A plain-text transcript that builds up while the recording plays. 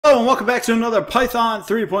Hello and welcome back to another Python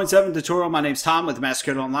 3.7 tutorial. My name's Tom with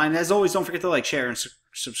Mastercode Online. As always, don't forget to like, share, and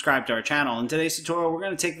subscribe to our channel. In today's tutorial,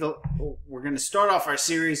 we're going to start off our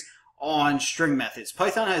series on string methods.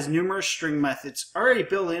 Python has numerous string methods already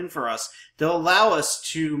built in for us that allow us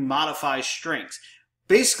to modify strings.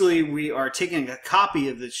 Basically, we are taking a copy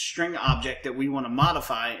of the string object that we want to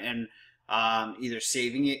modify and either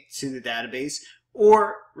saving it to the database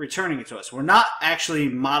or returning it to us. We're not actually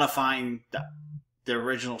modifying the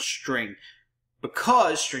original string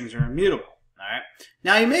because strings are immutable. Alright.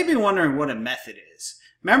 Now you may be wondering what a method is.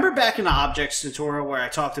 Remember back in the objects tutorial where I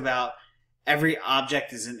talked about every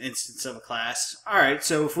object is an instance of a class? Alright,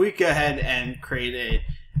 so if we go ahead and create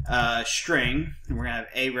a string, and we're going to have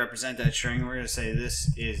A represent that string, we're going to say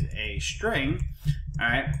this is a string.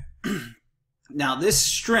 Alright. Now this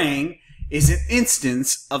string is an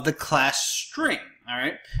instance of the class string.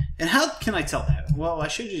 Alright, and how can I tell that? Well, I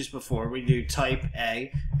showed you this before. We do type A,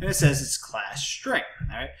 and it says it's class string.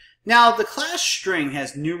 Alright, now the class string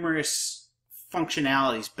has numerous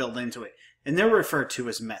functionalities built into it, and they're referred to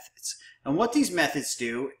as methods. And what these methods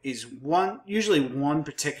do is usually one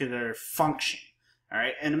particular function.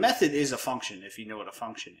 Alright, and a method is a function if you know what a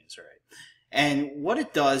function is, right? And what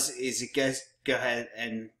it does is it go ahead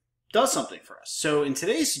and does something for us. So in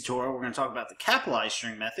today's tutorial, we're going to talk about the capitalized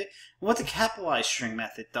string method. And what the capitalized string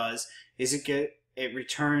method does is it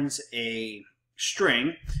returns a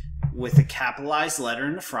string with a capitalized letter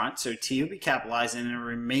in the front. So T will be capitalized, and the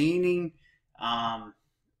remaining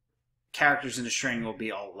characters in the string will be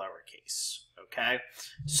all lowercase. Okay,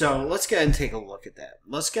 so let's go ahead and take a look at that.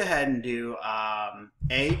 Let's go ahead and do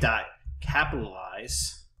A dot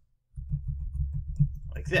capitalize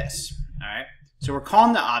like this. All right. So we're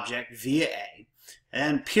calling the object via A,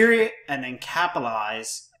 and then period, and then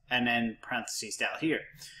capitalize, and then parentheses down here.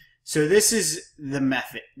 So this is the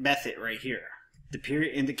method right here. The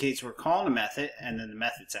period indicates we're calling a method, and then the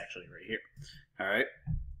method's actually right here. All right.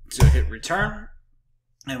 So hit return,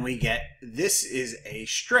 and we get this is a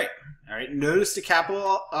string. All right. Notice the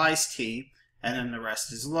capitalized T, and then the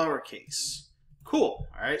rest is lowercase. Cool.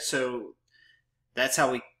 All right. So that's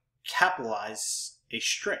how we capitalize a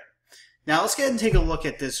string. Now let's go ahead and take a look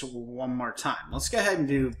at this one more time. Let's go ahead and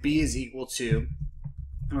do B is equal to,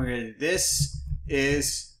 and we're going to do this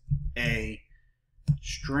is a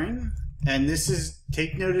string, and this is,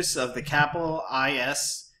 take notice of the capital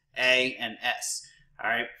IS, A, and S.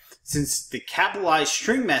 Alright, since the capitalized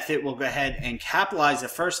string method will go ahead and capitalize the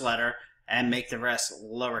first letter and make the rest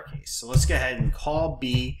lowercase. So let's go ahead and call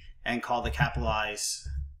B and call the capitalized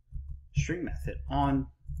string method on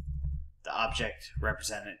the object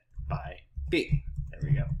represented by B. There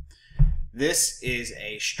we go. This is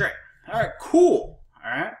a string. Alright, cool.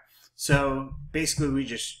 Alright, so basically we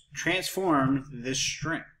just transformed this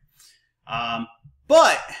string.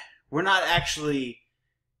 But we're not actually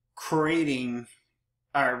creating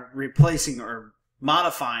or replacing or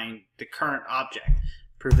modifying the current object.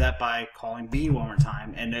 Prove that by calling B one more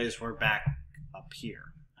time, and notice we're back up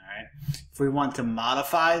here. Alright, if we want to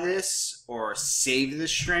modify this or save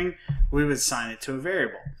this string, we would assign it to a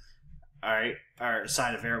variable. Alright, or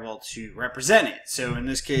assign a variable to represent it. So in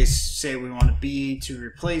this case, say we want B to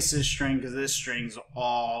replace this string because this string's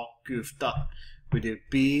all goofed up. We do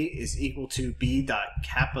B is equal to B dot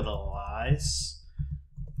capitalize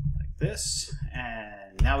like this,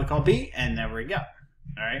 and now we call B, and there we go.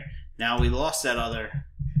 Alright, now we lost that other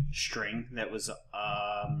string that was up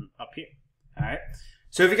here. Alright,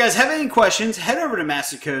 so if you guys have any questions, head over to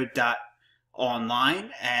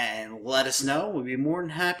mastercode.online and let us know. We'll be more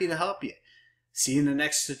than happy to help you. See you in the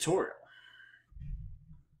next tutorial.